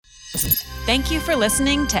Thank you for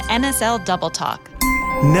listening to NSL Double Talk.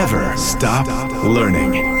 Never stop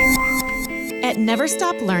learning. At Never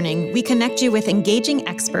Stop Learning, we connect you with engaging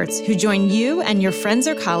experts who join you and your friends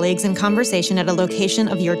or colleagues in conversation at a location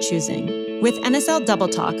of your choosing. With NSL Double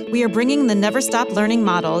Talk, we are bringing the Never Stop Learning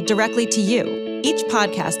model directly to you. Each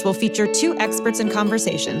podcast will feature two experts in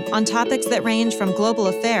conversation on topics that range from global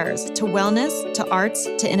affairs to wellness to arts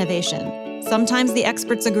to innovation. Sometimes the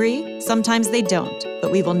experts agree, sometimes they don't,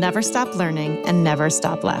 but we will never stop learning and never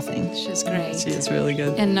stop laughing. She's great. She is really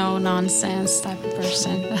good. And no nonsense type of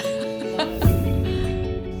person.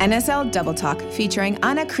 NSL Double Talk featuring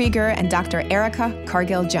Anna Krieger and Dr. Erica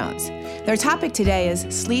Cargill-Jones. Their topic today is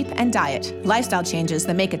sleep and diet, lifestyle changes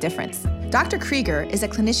that make a difference. Dr. Krieger is a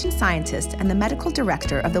clinician scientist and the medical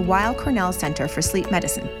director of the Weill Cornell Center for Sleep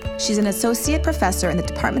Medicine. She's an associate professor in the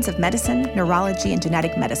departments of medicine, neurology, and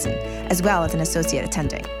genetic medicine, as well as an associate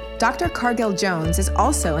attending. Dr. Cargill-Jones is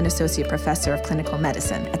also an associate professor of clinical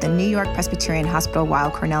medicine at the New York Presbyterian Hospital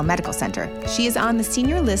Weill Cornell Medical Center. She is on the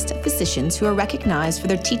senior list of physicians who are recognized for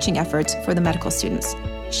their teaching efforts for the medical students.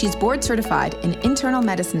 She's board certified in internal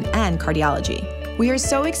medicine and cardiology. We are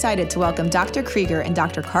so excited to welcome Dr. Krieger and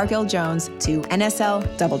Dr. Cargill-Jones to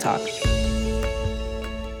NSL Double Talk.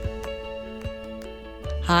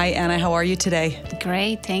 Hi, Anna. How are you today?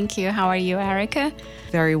 Great. Thank you. How are you, Erica?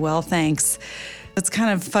 Very well, thanks. It's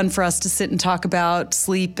kind of fun for us to sit and talk about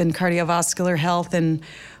sleep and cardiovascular health and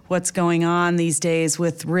what's going on these days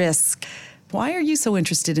with risk. Why are you so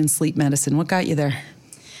interested in sleep medicine? What got you there?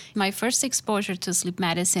 My first exposure to sleep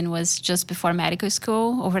medicine was just before medical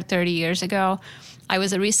school, over 30 years ago. I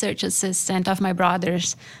was a research assistant of my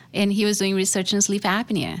brother's, and he was doing research in sleep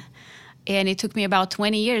apnea. And it took me about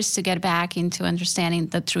 20 years to get back into understanding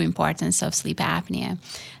the true importance of sleep apnea.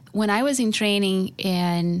 When I was in training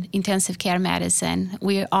in intensive care medicine,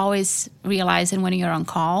 we always realized that when you're on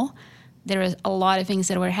call, there are a lot of things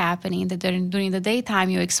that were happening that during the daytime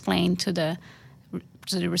you explain to the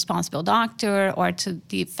responsible doctor or to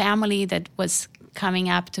the family that was coming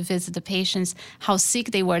up to visit the patients how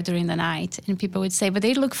sick they were during the night. And people would say, but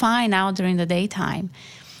they look fine now during the daytime.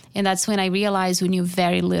 And that's when I realized we knew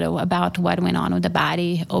very little about what went on with the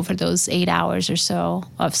body over those 8 hours or so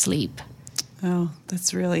of sleep. Oh,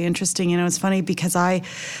 that's really interesting. You know, it's funny because I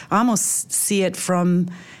almost see it from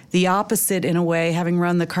the opposite in a way, having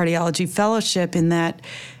run the cardiology fellowship, in that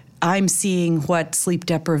I'm seeing what sleep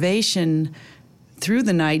deprivation through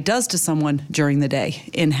the night does to someone during the day,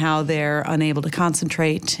 in how they're unable to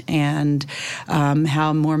concentrate and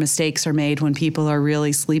how more mistakes are made when people are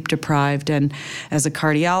really sleep deprived. And as a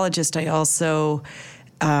cardiologist, I also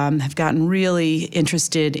have gotten really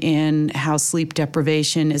interested in how sleep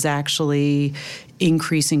deprivation is actually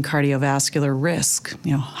increasing cardiovascular risk,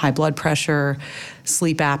 you know, high blood pressure,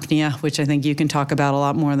 sleep apnea, which I think you can talk about a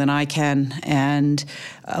lot more than I can, and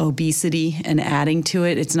obesity and adding to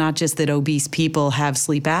it. It's not just that obese people have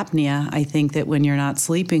sleep apnea. I think that when you're not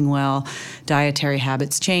sleeping well, dietary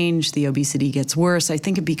habits change, the obesity gets worse. I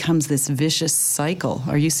think it becomes this vicious cycle.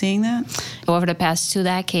 Are you seeing that? Over the past 2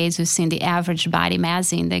 decades, we've seen the average body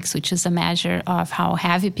mass index, which is a measure of how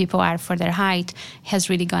heavy people are for their height,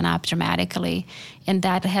 has really gone up dramatically. And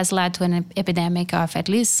that has led to an epidemic of at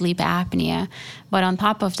least sleep apnea. But on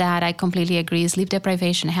top of that, I completely agree. Sleep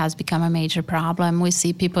deprivation has become a major problem. We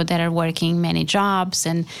see people that are working many jobs,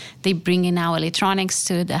 and they bring in now electronics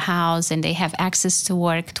to the house, and they have access to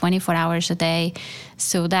work 24 hours a day.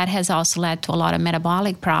 So that has also led to a lot of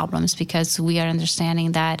metabolic problems, because we are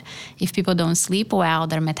understanding that if people don't sleep well,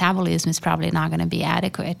 their metabolism is probably not going to be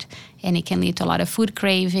adequate. And it can lead to a lot of food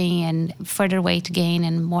craving and further weight gain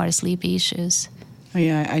and more sleep issues. Oh,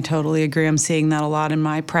 yeah, I totally agree. I'm seeing that a lot in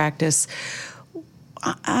my practice.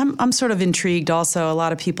 I'm sort of intrigued also. A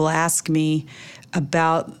lot of people ask me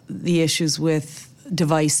about the issues with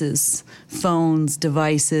devices, phones,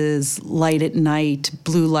 devices, light at night,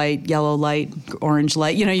 blue light, yellow light, orange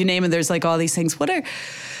light, you know, you name it, there's like all these things.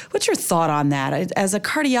 What's your thought on that? As a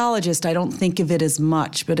cardiologist, I don't think of it as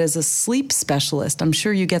much, but as a sleep specialist, I'm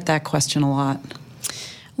sure you get that question a lot.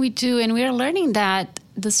 We do, and we are learning that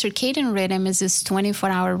the circadian rhythm is this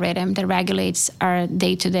 24-hour rhythm that regulates our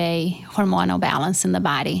day-to-day hormonal balance in the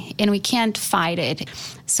body, and we can't fight it.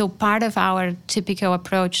 So part of our typical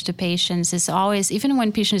approach to patients is always, even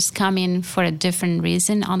when patients come in for a different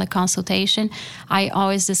reason on the consultation, I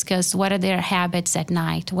always discuss what are their habits at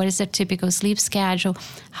night, what is their typical sleep schedule,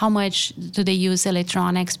 how much do they use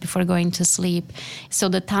electronics before going to sleep. So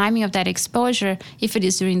the timing of that exposure, if it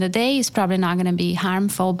is during the day, is probably not going to be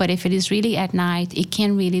harmful, but if it is really at night, it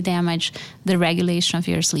can really damage the regulation of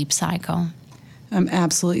your sleep cycle. I'm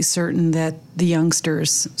absolutely certain that the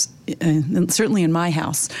youngsters, and certainly in my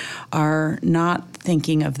house, are not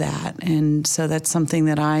thinking of that. And so that's something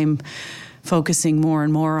that I'm focusing more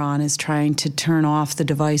and more on, is trying to turn off the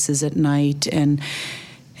devices at night and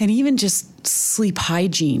even just sleep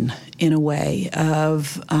hygiene in a way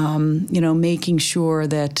of, making sure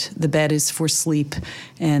that the bed is for sleep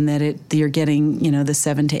and that you're getting, the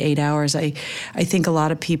 7 to 8 hours. I think a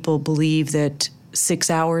lot of people believe that 6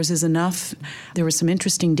 hours is enough. There was some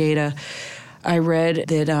interesting data. I read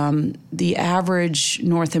that the average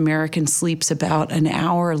North American sleeps about an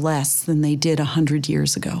hour less than they did 100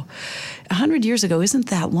 years ago. 100 years ago isn't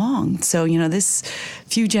that long. So, this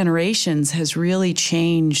few generations has really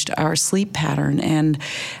changed our sleep pattern. And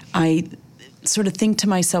I sort of think to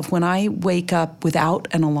myself, when I wake up without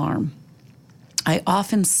an alarm, I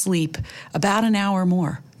often sleep about an hour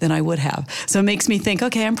more than I would have. So it makes me think,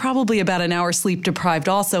 okay, I'm probably about an hour sleep deprived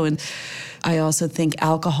also. And I also think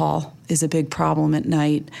alcohol is a big problem at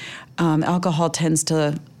night. Alcohol tends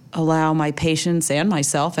to allow my patients and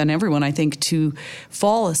myself and everyone, I think, to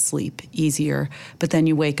fall asleep easier. But then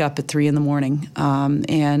you wake up at 3 a.m,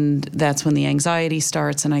 and that's when the anxiety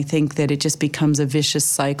starts. And I think that it just becomes a vicious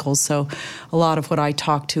cycle. So a lot of what I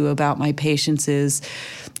talk to about my patients is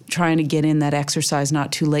trying to get in that exercise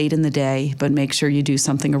not too late in the day, but make sure you do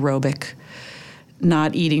something aerobic.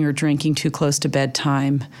 Not eating or drinking too close to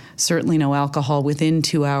bedtime, certainly no alcohol within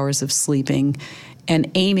 2 hours of sleeping,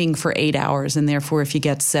 and aiming for 8 hours. And therefore, if you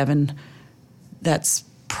get 7, that's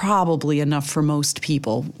probably enough for most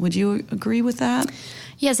people. Would you agree with that?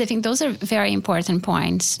 Yes, I think those are very important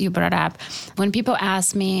points you brought up. When people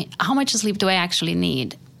ask me, how much sleep do I actually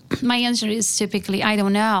need? My answer is typically, I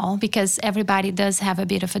don't know, because everybody does have a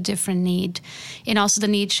bit of a different need. And also the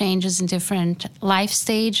need changes in different life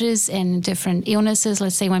stages and different illnesses.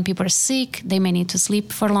 Let's say when people are sick, they may need to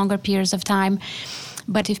sleep for longer periods of time.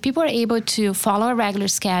 But if people are able to follow a regular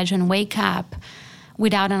schedule and wake up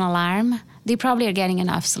without an alarm, they probably are getting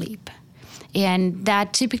enough sleep. And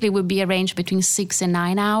that typically would be a range between 6 and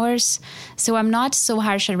 9 hours. So I'm not so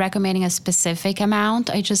harsh at recommending a specific amount.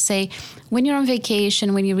 I just say when you're on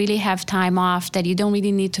vacation, when you really have time off, that you don't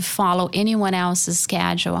really need to follow anyone else's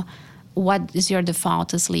schedule, what is your default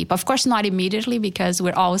to sleep? Of course, not immediately, because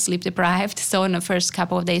we're all sleep deprived. So in the first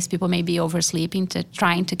couple of days, people may be oversleeping,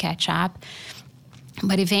 trying to catch up.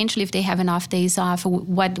 But eventually, if they have enough days off,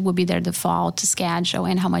 what would be their default schedule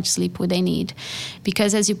and how much sleep would they need?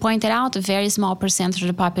 Because as you pointed out, a very small percentage of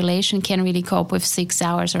the population can really cope with 6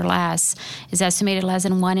 hours or less. It's estimated less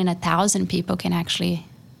than 1 in 1,000 people can actually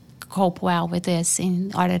cope well with this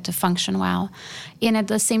in order to function well. And at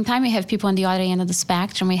the same time, we have people on the other end of the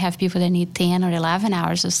spectrum. We have people that need 10 or 11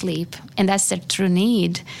 hours of sleep. And that's their true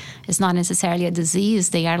need. It's not necessarily a disease.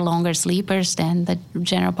 They are longer sleepers than the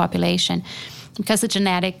general population. Because the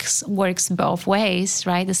genetics works both ways,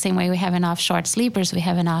 right? The same way we have enough short sleepers, we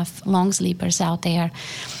have enough long sleepers out there.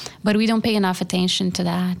 But we don't pay enough attention to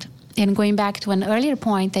that. And going back to an earlier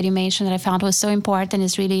point that you mentioned that I found was so important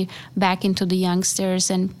is really back into the youngsters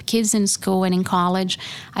and kids in school and in college.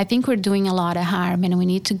 I think we're doing a lot of harm, and we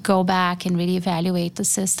need to go back and really evaluate the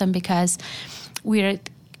system, because we're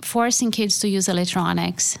forcing kids to use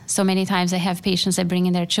electronics. So many times I have patients that bring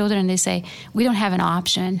in their children and they say, we don't have an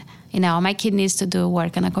option. My kid needs to do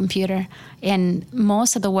work on a computer. And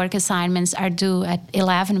most of the work assignments are due at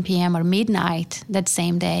 11 p.m. or midnight that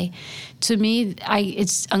same day. To me,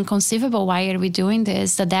 it's inconceivable. Why are we doing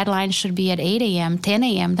this? The deadline should be at 8 a.m., 10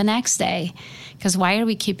 a.m. the next day. Because why are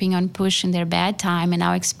we keeping on pushing their bedtime and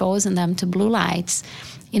now exposing them to blue lights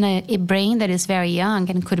in a brain that is very young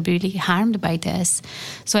and could be really harmed by this?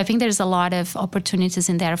 So I think there's a lot of opportunities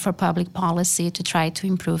in there for public policy to try to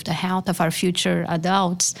improve the health of our future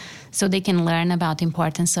adults so they can learn about the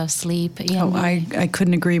importance of sleep. I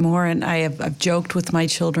couldn't agree more. And I've joked with my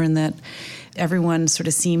children that everyone sort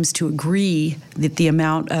of seems to agree that the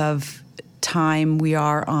amount of time we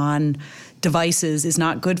are on devices is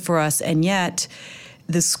not good for us, and yet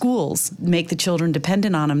the schools make the children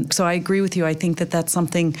dependent on them. So I agree with you. I think that that's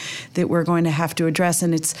something that we're going to have to address,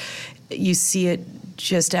 and you see it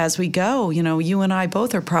just as we go. You and I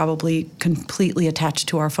both are probably completely attached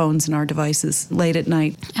to our phones and our devices late at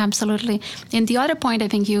night. Absolutely. And the other point I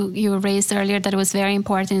think you raised earlier that was very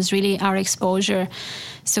important is really our exposure.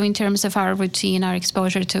 So in terms of our routine, our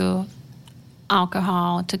exposure to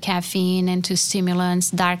alcohol, to caffeine, and to stimulants,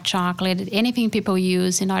 dark chocolate, anything people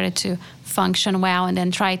use in order to function well, and then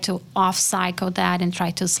try to off-cycle that and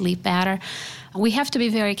try to sleep better. We have to be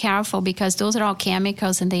very careful because those are all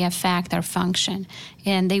chemicals and they affect our function.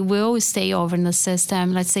 And they will stay over in the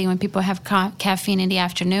system. Let's say when people have caffeine in the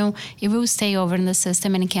afternoon, it will stay over in the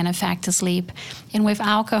system and it can affect the sleep. And with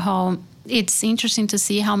alcohol, it's interesting to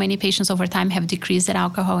see how many patients over time have decreased their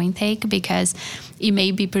alcohol intake because it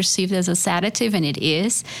may be perceived as a sedative, and it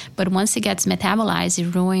is, but once it gets metabolized,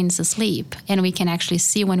 it ruins the sleep. And we can actually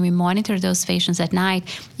see when we monitor those patients at night,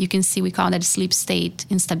 you can see we call that sleep state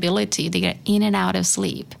instability. They get in and out of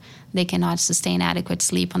sleep. They cannot sustain adequate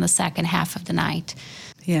sleep on the second half of the night.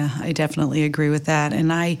 Yeah, I definitely agree with that.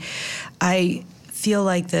 And I feel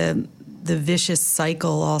like the vicious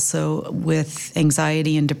cycle also with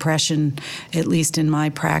anxiety and depression, at least in my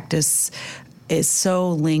practice, is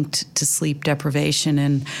so linked to sleep deprivation.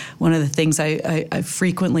 And one of the things I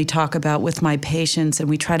frequently talk about with my patients, and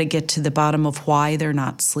we try to get to the bottom of why they're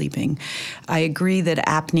not sleeping. I agree that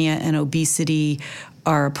apnea and obesity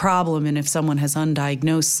are a problem, and if someone has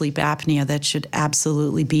undiagnosed sleep apnea, that should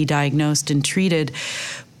absolutely be diagnosed and treated.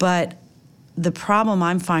 But the problem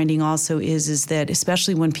I'm finding also is that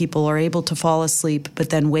especially when people are able to fall asleep but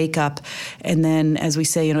then wake up, and then, as we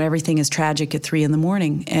say, everything is tragic at 3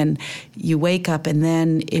 a.m, and you wake up and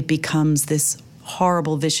then it becomes this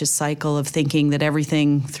horrible vicious cycle of thinking that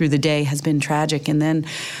everything through the day has been tragic, and then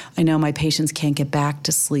I know my patients can't get back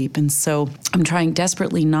to sleep. And so I'm trying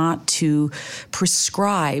desperately not to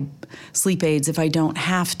prescribe sleep aids if I don't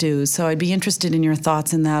have to. So I'd be interested in your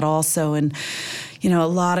thoughts in that also. And a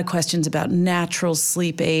lot of questions about natural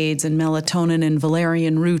sleep aids and melatonin and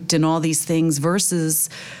valerian root and all these things versus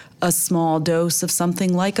a small dose of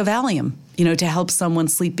something like a Valium, to help someone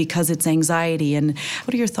sleep because it's anxiety. And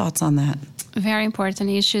what are your thoughts on that? Very important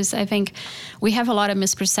issues. I think we have a lot of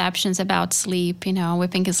misperceptions about sleep. We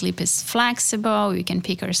think sleep is flexible, we can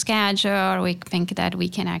pick our schedule, or we think that we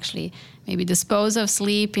can actually maybe dispose of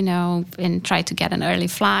sleep, and try to get an early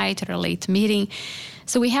flight or a late meeting.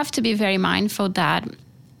 So we have to be very mindful that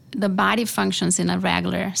the body functions in a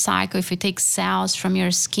regular cycle. If you take cells from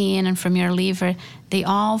your skin and from your liver, they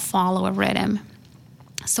all follow a rhythm.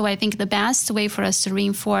 So I think the best way for us to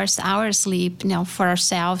reinforce our sleep, for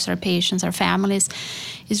ourselves, our patients, our families,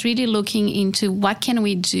 is really looking into what can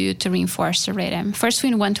we do to reinforce the rhythm. First,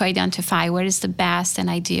 we want to identify what is the best and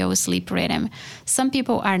ideal sleep rhythm. Some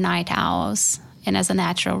people are night owls and as a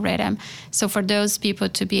natural rhythm. So for those people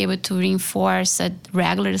to be able to reinforce a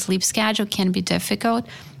regular sleep schedule can be difficult.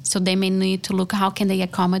 So they may need to look how can they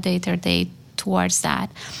accommodate their day towards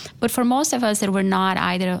that. But for most of us that we're not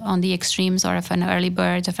either on the extremes or of an early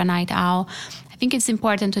bird, of a night owl, I think it's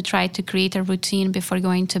important to try to create a routine before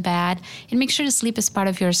going to bed and make sure the sleep is part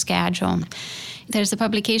of your schedule. There's a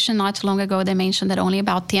publication not too long ago that mentioned that only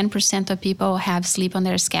about 10% of people have sleep on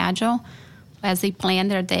their schedule. As they plan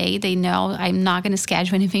their day, they know I'm not going to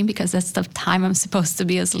schedule anything because that's the time I'm supposed to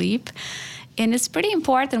be asleep. And it's pretty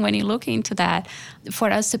important when you look into that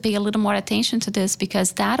for us to pay a little more attention to this,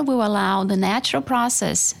 because that will allow the natural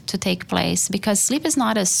process to take place. Because sleep is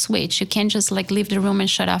not a switch. You can't just leave the room and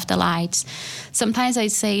shut off the lights. Sometimes I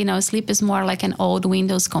say, sleep is more like an old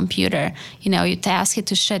Windows computer. You task it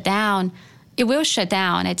to shut down. It will shut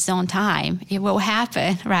down at its own time. It will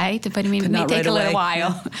happen, right? But it may take a little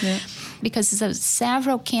while. Yeah. Because there's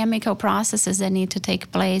several chemical processes that need to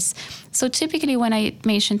take place. So typically when I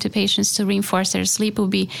mention to patients to reinforce their sleep will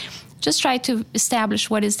be just try to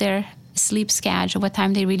establish what is their sleep schedule, what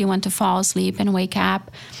time they really want to fall asleep and wake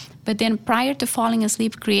up. But then prior to falling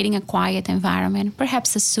asleep, creating a quiet environment,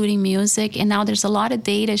 perhaps a soothing music. And now there's a lot of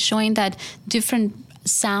data showing that different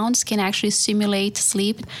sounds can actually stimulate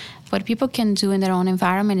sleep. What people can do in their own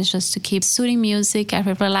environment is just to keep soothing music, a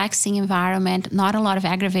relaxing environment, not a lot of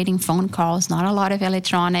aggravating phone calls, not a lot of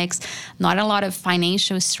electronics, not a lot of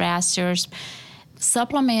financial stressors.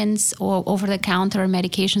 Supplements or over-the-counter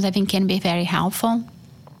medications, I think, can be very helpful.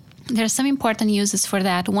 There are some important uses for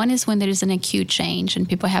that. One is when there is an acute change and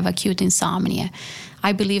people have acute insomnia.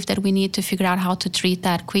 I believe that we need to figure out how to treat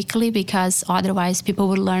that quickly, because otherwise people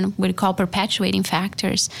will learn what we call perpetuating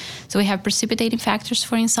factors. So we have precipitating factors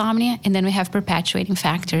for insomnia, and then we have perpetuating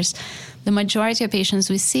factors. The majority of patients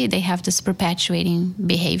we see, they have this perpetuating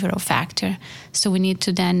behavioral factor. So we need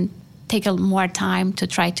to then take more time to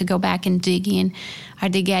try to go back and dig in. Are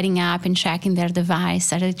they getting up and checking their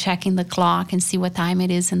device? Are they checking the clock and see what time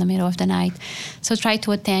it is in the middle of the night? So try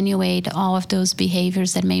to attenuate all of those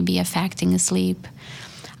behaviors that may be affecting sleep.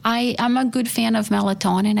 I'm a good fan of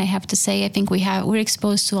melatonin, I have to say. I think we're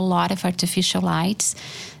exposed to a lot of artificial lights,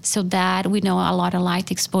 so that we know a lot of light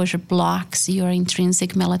exposure blocks your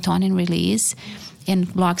intrinsic melatonin release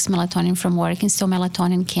and blocks melatonin from working, so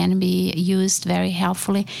melatonin can be used very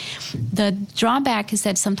helpfully. The drawback is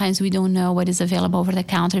that sometimes we don't know what is available over the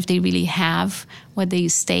counter, if they really have what they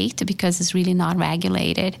state, because it's really not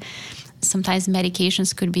regulated. Sometimes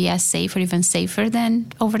medications could be as safe or even safer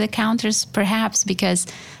than over-the-counters, perhaps, because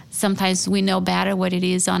sometimes we know better what it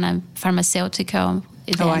is on a pharmaceutical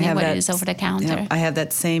than what it is over-the-counter. Yeah, I have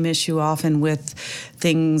that same issue often with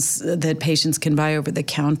things that patients can buy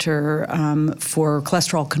over-the-counter for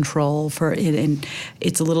cholesterol control. And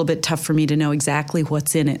it's a little bit tough for me to know exactly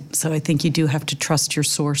what's in it. So I think you do have to trust your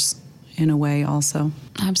source in a way also.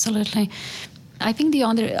 Absolutely. I think the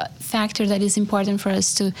other factor that is important for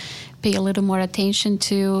us to pay a little more attention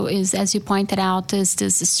to is, as you pointed out, is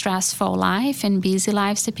this stressful life and busy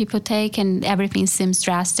lives that people take, and everything seems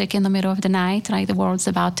drastic in the middle of the night, like the world's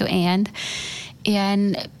about to end.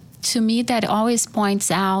 And to me, that always points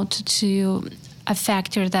out to a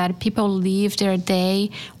factor that people leave their day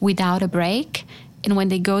without a break. And when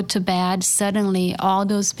they go to bed, suddenly all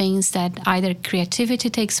those things that either creativity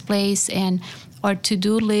takes place or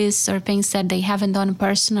to-do lists or things that they haven't done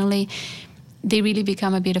personally, they really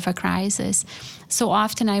become a bit of a crisis. So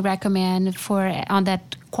often I recommend on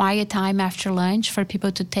that quiet time after lunch for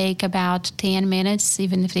people to take about 10 minutes,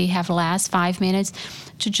 even if they have less, 5 minutes,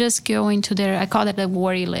 to just go into I call it a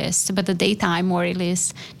worry list, but the daytime worry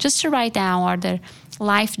list, just to write down all their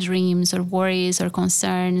life dreams or worries or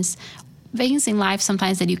concerns, things in life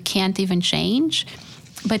sometimes that you can't even change,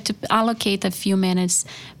 but to allocate a few minutes,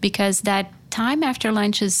 because that time after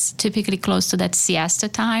lunch is typically close to that siesta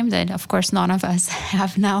time that, of course, none of us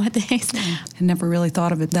have nowadays. I never really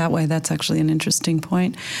thought of it that way. That's actually an interesting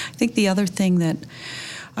point. I think the other thing that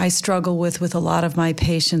I struggle with a lot of my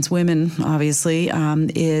patients, women obviously,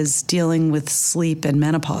 is dealing with sleep and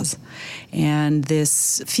menopause, and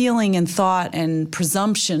this feeling and thought and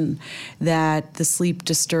presumption that the sleep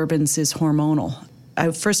disturbance is hormonal.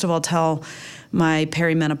 I first of all tell my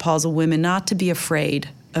perimenopausal women not to be afraid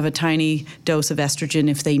of a tiny dose of estrogen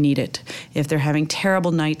if they need it. If they're having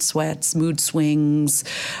terrible night sweats, mood swings,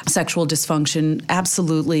 sexual dysfunction,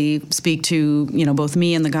 absolutely speak to both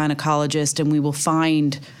me and the gynecologist, and we will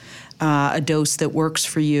find a dose that works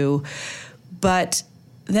for you. But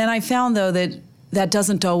then I found, though, that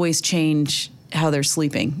doesn't always change how they're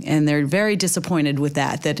sleeping, and they're very disappointed with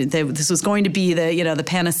that this was going to be the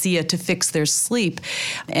panacea to fix their sleep,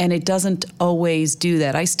 and it doesn't always do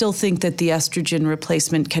that. I still think that the estrogen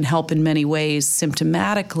replacement can help in many ways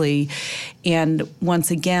symptomatically, and once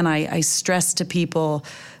again, I stress to people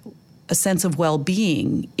a sense of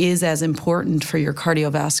well-being is as important for your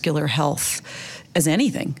cardiovascular health as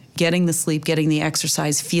anything. Getting the sleep, getting the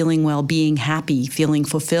exercise, feeling well, being happy, feeling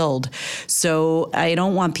fulfilled. So I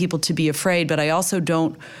don't want people to be afraid, but I also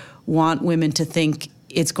don't want women to think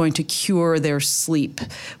it's going to cure their sleep.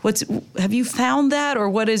 Have you found that, or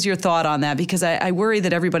what is your thought on that? Because I worry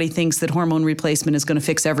that everybody thinks that hormone replacement is going to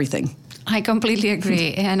fix everything. I completely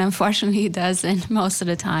agree, and unfortunately it doesn't most of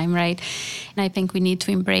the time, right? And I think we need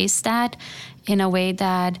to embrace that in a way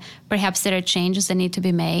that perhaps there are changes that need to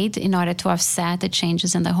be made in order to offset the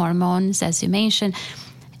changes in the hormones, as you mentioned.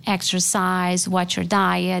 Exercise, watch your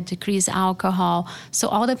diet, decrease alcohol. So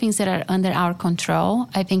all the things that are under our control,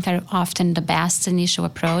 I think, are often the best initial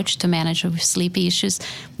approach to manage sleep issues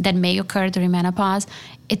that may occur during menopause.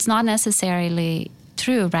 It's not necessarily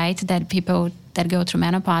true, right, that people that go through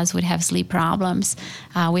menopause would have sleep problems.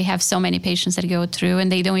 We have so many patients that go through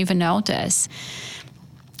and they don't even notice.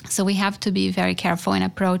 So we have to be very careful and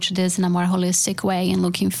approach this in a more holistic way and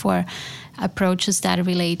looking for approaches that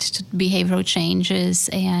relate to behavioral changes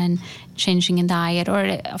and changing in diet, or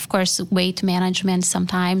of course weight management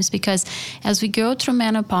sometimes, because as we go through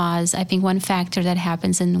menopause, I think one factor that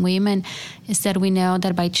happens in women is that we know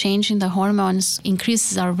that by changing the hormones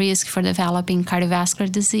increases our risk for developing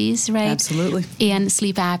cardiovascular disease, right? Absolutely. And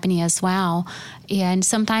sleep apnea as well. And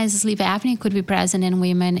sometimes sleep apnea could be present in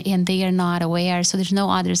women and they are not aware, so there's no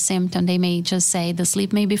other symptom. They may just say the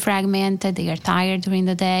sleep may be fragmented, they are tired during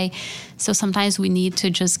the day. So sometimes we need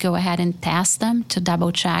to just go ahead and test them to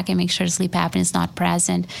double check and make sure sleep apnea is not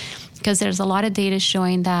present, because there's a lot of data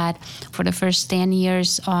showing that for the first 10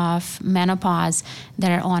 years of menopause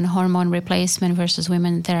that are on hormone replacement versus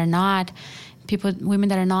women that are not, women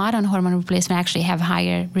that are not on hormone replacement actually have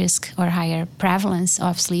higher risk or higher prevalence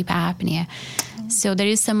of sleep apnea. So there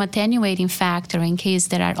is some attenuating factor in case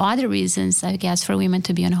there are other reasons, I guess, for women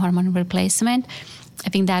to be on hormone replacement. I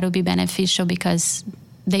think that would be beneficial because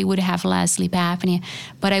they would have less sleep apnea.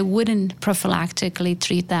 But I wouldn't prophylactically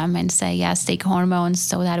treat them and say, yes, take hormones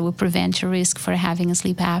so that it will prevent your risk for having a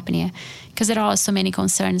sleep apnea. Because there are also many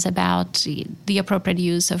concerns about the appropriate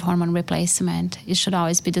use of hormone replacement. It should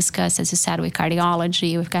always be discussed, as you said, with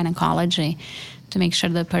cardiology, with gynecology, to make sure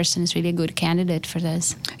the person is really a good candidate for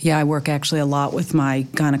this. Yeah, I work actually a lot with my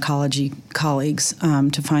gynecology colleagues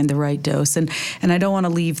to find the right dose. And I don't want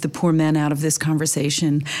to leave the poor men out of this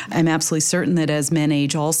conversation. I'm absolutely certain that as men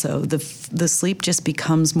age also, the sleep just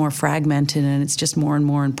becomes more fragmented, and it's just more and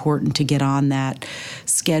more important to get on that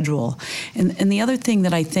schedule. And the other thing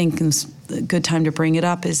that I think is a good time to bring it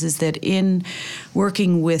up is that in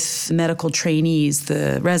working with medical trainees,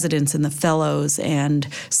 the residents and the fellows, and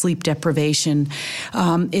sleep deprivation,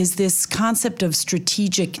 is this concept of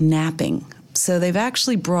strategic napping. So they've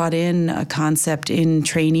actually brought in a concept in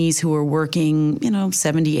trainees who are working,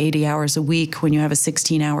 70, 80 hours a week when you have a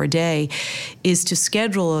 16-hour day, is to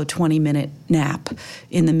schedule a 20-minute nap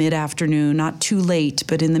in the mid-afternoon, not too late,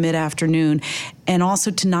 but in the mid-afternoon, and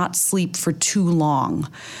also to not sleep for too long.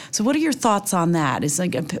 So what are your thoughts on that? It's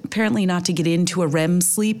like apparently not to get into a REM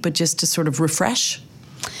sleep, but just to sort of refresh?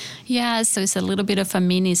 Yeah, so it's a little bit of a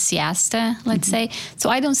mini siesta, let's say. So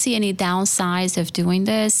I don't see any downsides of doing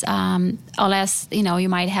this, unless, you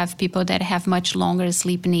might have people that have much longer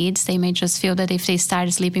sleep needs. They may just feel that if they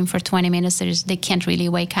start sleeping for 20 minutes, they can't really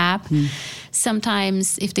wake up.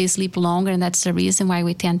 Sometimes if they sleep longer, and that's the reason why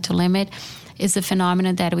we tend to limit, is a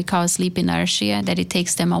phenomenon that we call sleep inertia, that it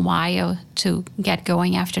takes them a while to get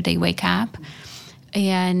going after they wake up.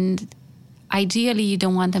 And ideally, you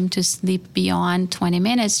don't want them to sleep beyond 20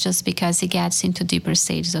 minutes just because it gets into deeper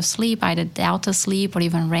stages of sleep, either delta sleep or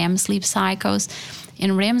even REM sleep cycles.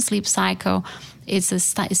 In REM sleep cycle, it's a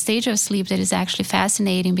stage of sleep that is actually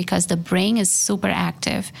fascinating because the brain is super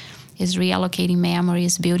active, is reallocating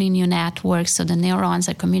memories, building new networks, so the neurons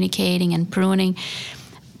are communicating and pruning.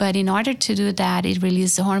 But in order to do that, it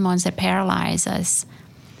releases hormones that paralyze us.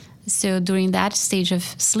 So during that stage of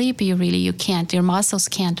sleep, your muscles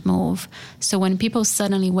can't move. So when people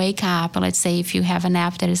suddenly wake up, let's say if you have a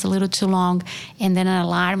nap that is a little too long, and then an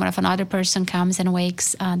alarm or if another person comes and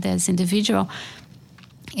wakes this individual,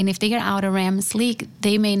 and if they are out of REM sleep,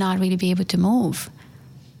 they may not really be able to move.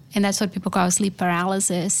 And that's what people call sleep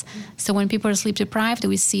paralysis. So when people are sleep deprived,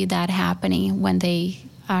 we see that happening when they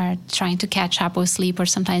are trying to catch up with sleep, or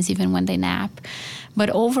sometimes even when they nap. But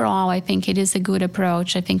overall, I think it is a good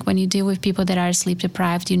approach. I think when you deal with people that are sleep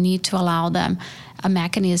deprived, you need to allow them a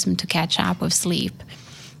mechanism to catch up with sleep.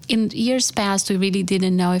 In years past, we really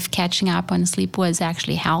didn't know if catching up on sleep was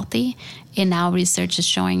actually healthy. And now research is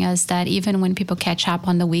showing us that even when people catch up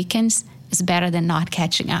on the weekends, it's better than not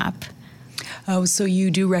catching up. Oh, so you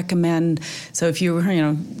do recommend, so if you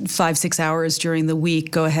 5-6 hours during the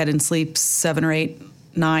week, go ahead and sleep 7 or 8,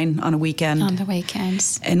 9 on a weekend. On the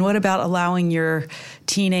weekends. And what about allowing your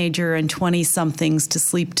teenager and 20-somethings to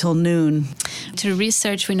sleep till noon? Through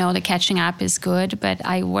research, we know that catching up is good, but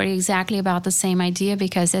I worry exactly about the same idea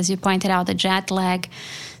because, as you pointed out, the jet lag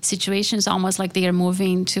situation is almost like they are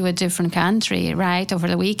moving to a different country, right, over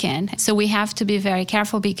the weekend. So we have to be very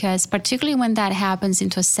careful because particularly when that happens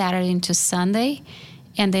into a Saturday into Sunday,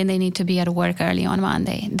 and then they need to be at work early on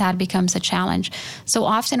Monday, that becomes a challenge. So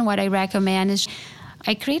often what I recommend is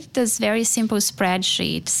I create this very simple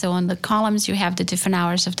spreadsheet. So on the columns, you have the different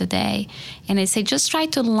hours of the day. And I say, just try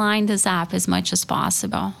to line this up as much as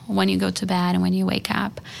possible when you go to bed and when you wake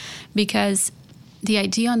up. Because the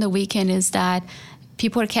idea on the weekend is that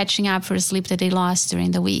people are catching up for sleep that they lost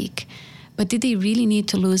during the week. But did they really need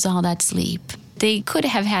to lose all that sleep? They could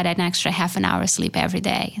have had an extra half an hour sleep every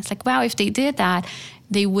day. It's like, wow, if they did that,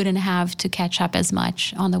 they wouldn't have to catch up as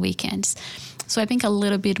much on the weekends. So I think a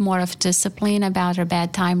little bit more of discipline about our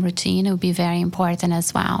bedtime routine would be very important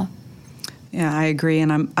as well. Yeah, I agree.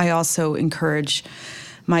 And I also encourage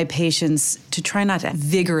my patients to try not to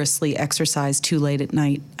vigorously exercise too late at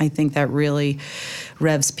night. I think that really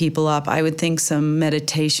revs people up. I would think some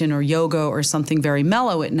meditation or yoga or something very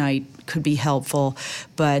mellow at night could be helpful,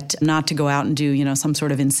 but not to go out and do, some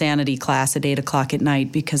sort of insanity class at 8 o'clock at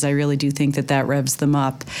night, because I really do think that revs them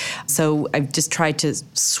up. So I've just tried to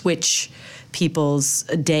switch people's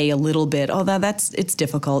day a little bit. Although it's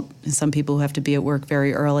difficult. Some people who have to be at work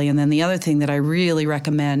very early. And then the other thing that I really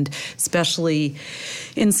recommend, especially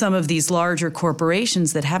in some of these larger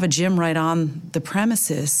corporations that have a gym right on the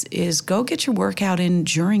premises, is go get your workout in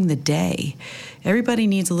during the day. Everybody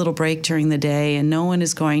needs a little break during the day, and no one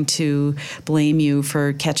is going to blame you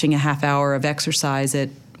for catching a half hour of exercise at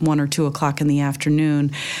 1 or 2 o'clock in the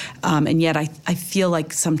afternoon. And yet I feel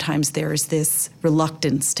like sometimes there's this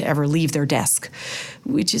reluctance to ever leave their desk,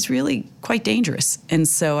 which is really quite dangerous. And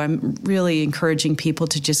so I'm really encouraging people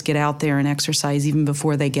to just get out there and exercise even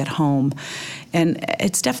before they get home. And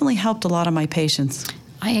it's definitely helped a lot of my patients.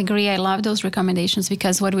 I agree. I love those recommendations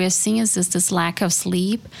because what we're seeing is this lack of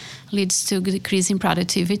sleep leads to decreasing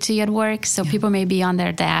productivity at work. So people may be on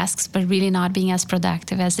their desks, but really not being as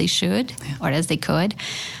productive as they should or as they could.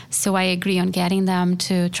 So I agree on getting them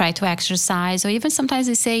to try to exercise, or even sometimes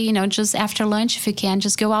they say, just after lunch, if you can,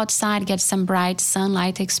 just go outside, get some bright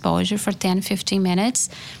sunlight exposure for 10, 15 minutes.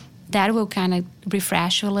 That will kind of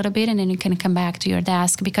refresh you a little bit, and then you can come back to your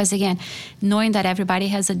desk. Because again, knowing that everybody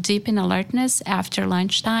has a dip in alertness after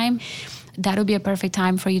lunchtime, that would be a perfect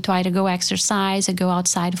time for you to either go exercise or go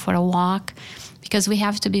outside for a walk, because we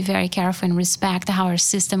have to be very careful and respect how our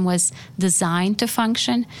system was designed to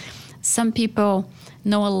function. Some people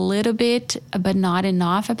know a little bit, but not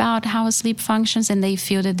enough about how sleep functions, and they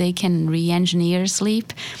feel that they can re-engineer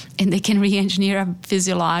sleep and they can re-engineer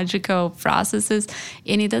physiological processes,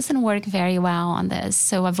 and it doesn't work very well on this.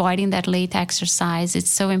 So avoiding that late exercise, it's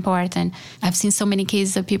so important. I've seen so many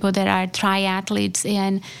cases of people that are triathletes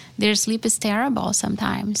and their sleep is terrible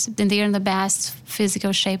sometimes, and they're in the best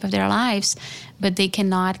physical shape of their lives, but they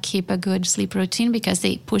cannot keep a good sleep routine because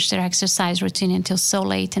they push their exercise routine until so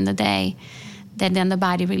late in the day that then the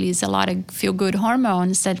body releases a lot of feel-good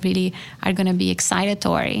hormones that really are going to be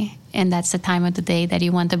excitatory. And that's the time of the day that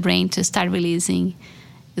you want the brain to start releasing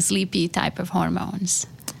the sleepy type of hormones.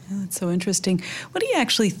 Yeah, that's so interesting. What do you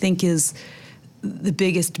actually think is the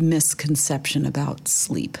biggest misconception about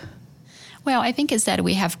sleep? Well, I think it's that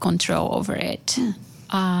we have control over it.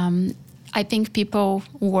 I think people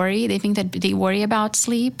worry. They think that they worry about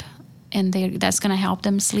sleep, and that's going to help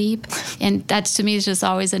them sleep. And that, to me, is just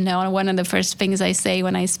always a no. And one of the first things I say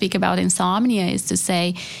when I speak about insomnia is to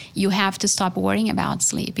say, you have to stop worrying about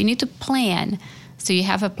sleep. You need to plan. So you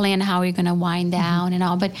have a plan how you're going to wind down and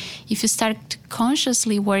all. But if you start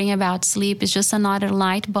consciously worrying about sleep, it's just another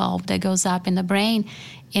light bulb that goes up in the brain,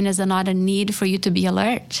 and is another need for you to be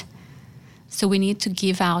alert. So we need to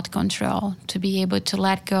give out control, to be able to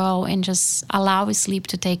let go and just allow sleep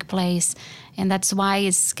to take place. And that's why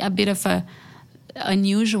it's a bit of a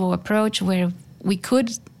unusual approach where we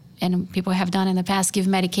could, and people have done in the past, give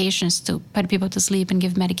medications to put people to sleep and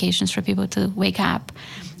give medications for people to wake up.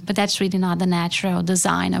 But that's really not the natural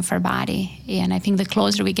design of our body. And I think the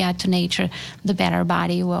closer we get to nature, the better our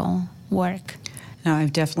body will work. Now,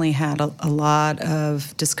 I've definitely had a lot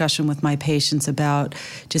of discussion with my patients about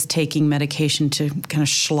just taking medication to kind of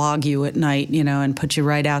slog you at night, and put you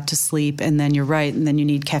right out to sleep. And then you're right. And then you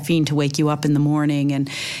need caffeine to wake you up in the morning. And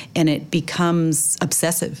it becomes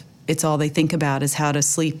obsessive. It's all they think about is how to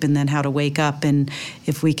sleep and then how to wake up. And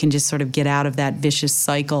if we can just sort of get out of that vicious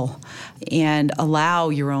cycle and allow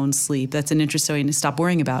your own sleep, that's an interesting way to stop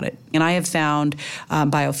worrying about it. And I have found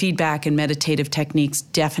biofeedback and meditative techniques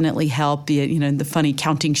definitely help. The funny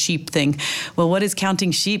counting sheep thing. Well, what is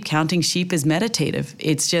counting sheep? Counting sheep is meditative.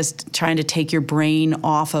 It's just trying to take your brain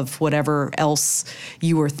off of whatever else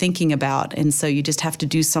you were thinking about. And so you just have to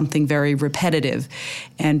do something very repetitive.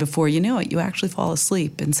 And before you know it, you actually fall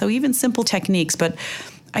asleep. And so even simple techniques, but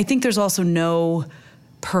I think there's also no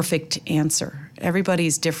perfect answer.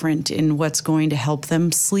 Everybody's different in what's going to help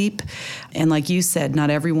them sleep. And like you said, not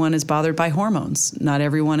everyone is bothered by hormones. Not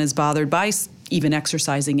everyone is bothered by even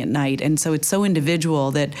exercising at night. And so it's so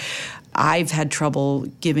individual that I've had trouble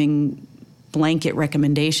giving blanket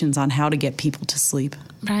recommendations on how to get people to sleep.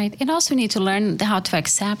 Right. And also need to learn how to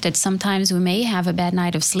accept that sometimes we may have a bad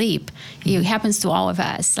night of sleep. It happens to all of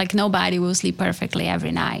us. Like nobody will sleep perfectly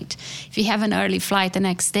every night. If you have an early flight the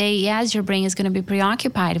next day, yes, your brain is going to be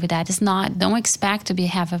preoccupied with that. Don't expect to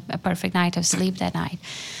have a perfect night of sleep that night.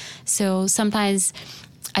 So sometimes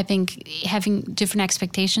I think having different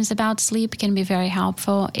expectations about sleep can be very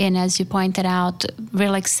helpful. And as you pointed out,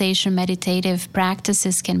 relaxation, meditative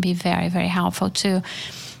practices can be very, very helpful too.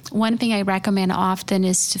 One thing I recommend often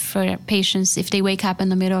is for patients, if they wake up in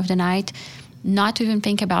the middle of the night, not to even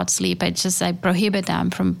think about sleep. I prohibit them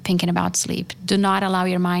from thinking about sleep. Do not allow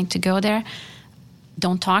your mind to go there.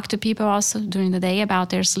 Don't talk to people also during the day about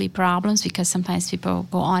their sleep problems, because sometimes people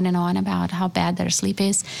go on and on about how bad their sleep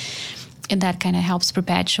is. And that kind of helps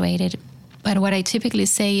perpetuate it. But what I typically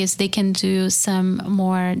say is they can do some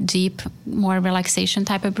more deep, more relaxation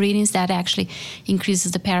type of breathings that actually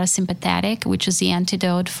increases the parasympathetic, which is the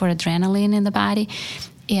antidote for adrenaline in the body.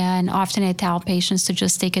 And often I tell patients to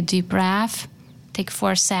just take a deep breath, take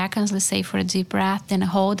 4 seconds, let's say, for a deep breath, then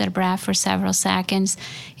hold that breath for several seconds,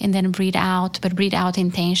 and then breathe out, but breathe out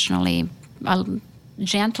intentionally.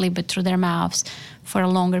 gently, but through their mouths for a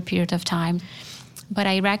longer period of time. But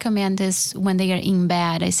I recommend this when they are in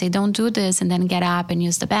bed. I say, don't do this and then get up and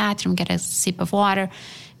use the bathroom, get a sip of water,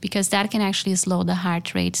 because that can actually slow the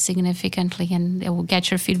heart rate significantly, and it will get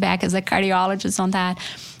your feedback as a cardiologist on that.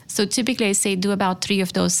 So typically I say do about 3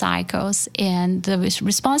 of those cycles, and the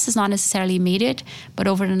response is not necessarily immediate, but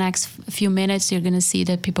over the next few minutes, you're going to see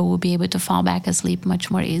that people will be able to fall back asleep much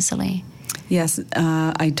more easily. Yes,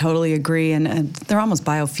 I totally agree. And they're almost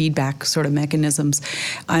biofeedback sort of mechanisms.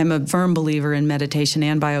 I'm a firm believer in meditation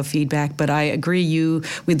and biofeedback, but I agree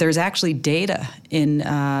there's actually data in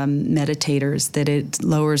meditators that it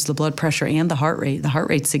lowers the blood pressure and the heart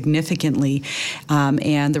rate significantly,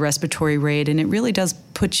 and the respiratory rate. And it really does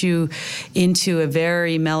put you into a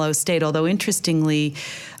very mellow state. Although interestingly,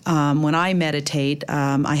 when I meditate,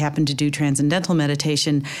 I happen to do transcendental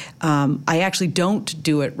meditation. I actually don't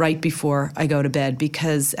do it right before I go to bed,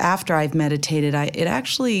 because after I've meditated, it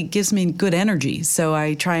actually gives me good energy. So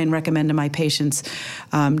I try and recommend to my patients,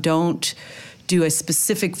 don't do a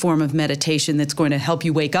specific form of meditation that's going to help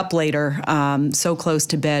you wake up later, so close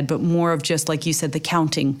to bed, but more of just, like you said, the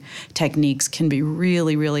counting techniques can be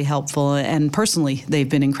really, really helpful. And personally, they've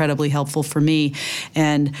been incredibly helpful for me.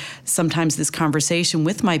 And sometimes this conversation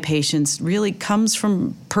with my patients really comes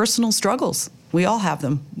from personal struggles. We all have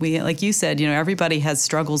them. Like you said, everybody has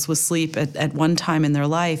struggles with sleep at one time in their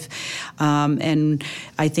life. And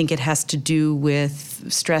I think it has to do with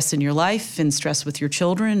stress in your life and stress with your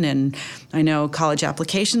children. And I know college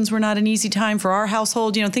applications were not an easy time for our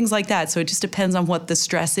household, things like that. So it just depends on what the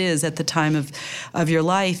stress is at the time of your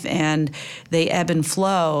life. And they ebb and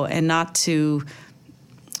flow, and not to,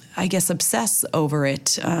 I guess, obsess over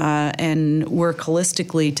it and work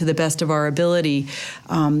holistically to the best of our ability,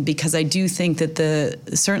 because I do think that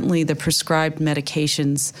certainly the prescribed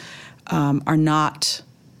medications are not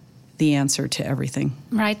the answer to everything.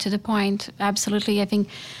 Right, to the point. Absolutely. I think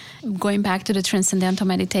going back to the transcendental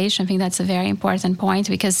meditation, I think that's a very important point,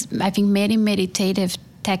 because I think many meditative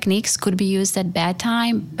techniques could be used at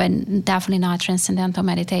bedtime, but definitely not transcendental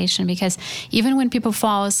meditation, because even when people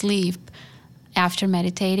fall asleep after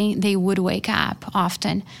meditating, they would wake up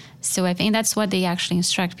often. So I think that's what they actually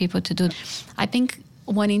instruct people to do. I think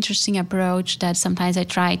one interesting approach that sometimes I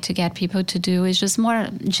try to get people to do is just more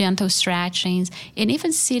gentle stretchings, and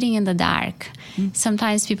even sitting in the dark. Mm-hmm.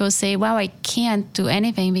 Sometimes people say, well, I can't do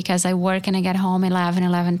anything because I work and I get home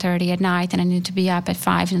 11:30 at night and I need to be up at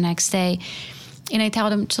 5 the next day. And I tell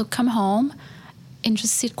them to come home and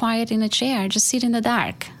just sit quiet in a chair, just sit in the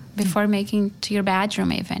dark before making to your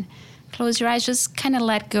bedroom even. Close your eyes, just kind of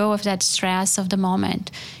let go of that stress of the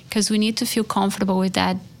moment, because we need to feel comfortable with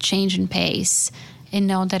that change in pace and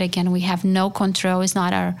know that, again, we have no control. It's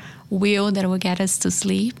not our will that will get us to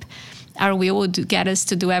sleep. Our will will get us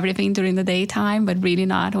to do everything during the daytime, but really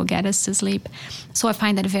not will get us to sleep. So I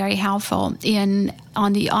find that very helpful. And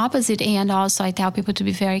on the opposite end also, I tell people to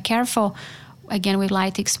be very careful, again, with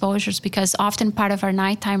light exposures, because often part of our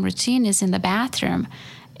nighttime routine is in the bathroom.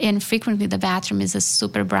 And frequently the bathroom is a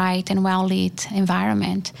super bright and well-lit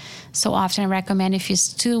environment. So often I recommend, if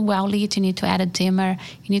it's too well-lit, you need to add a dimmer.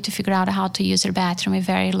 You need to figure out how to use your bathroom with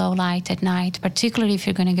very low light at night, particularly if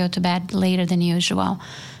you're going to go to bed later than usual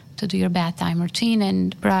to do your bedtime routine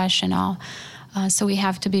and brush and all. So we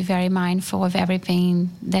have to be very mindful of everything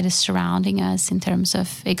that is surrounding us in terms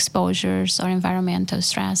of exposures or environmental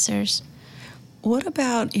stressors. What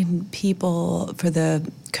about in people, for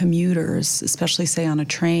the commuters, especially say on a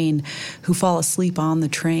train, who fall asleep on the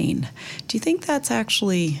train? Do you think that's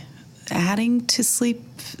actually adding to sleep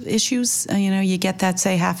issues? You get that,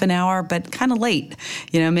 say, half an hour, but kind of late,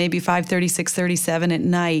 maybe 5:30, 6:30, 7 at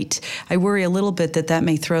night. I worry a little bit that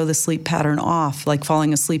may throw the sleep pattern off, like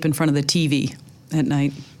falling asleep in front of the TV at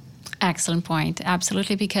night. Excellent point.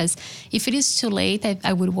 Absolutely. Because if it is too late,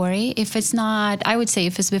 I would worry. If it's not, I would say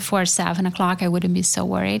if it's before 7 o'clock, I wouldn't be so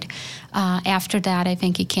worried. After that, I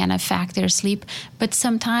think it can affect their sleep. But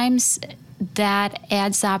sometimes that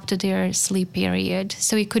adds up to their sleep period.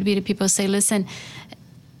 So it could be that people say, listen,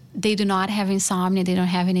 they do not have insomnia. They don't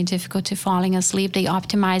have any difficulty falling asleep. They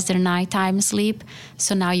optimize their nighttime sleep.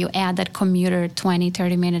 So now you add that commuter 20,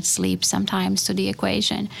 30-minute sleep sometimes to the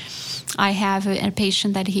equation. I have a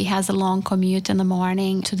patient that he has a long commute in the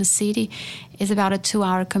morning to the city. It's about a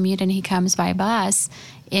 2-hour commute, and he comes by bus,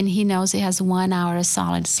 and he knows he has 1 hour of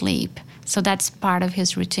solid sleep. So that's part of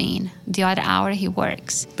his routine. The other hour he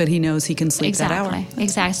works. But he knows he can sleep that hour.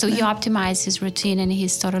 Exactly. So he optimizes his routine, and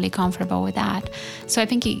he's totally comfortable with that. So I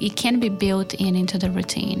think it can be built into the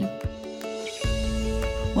routine.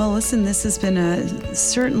 Well, listen, this has been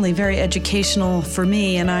certainly very educational for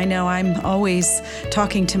me, and I know I'm always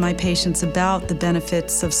talking to my patients about the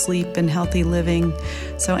benefits of sleep and healthy living.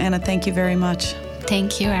 So, Anna, thank you very much.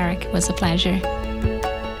 Thank you, Eric. It was a pleasure.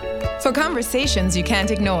 For conversations you can't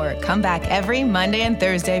ignore, come back every Monday and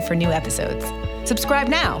Thursday for new episodes. Subscribe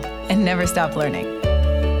now and never stop learning.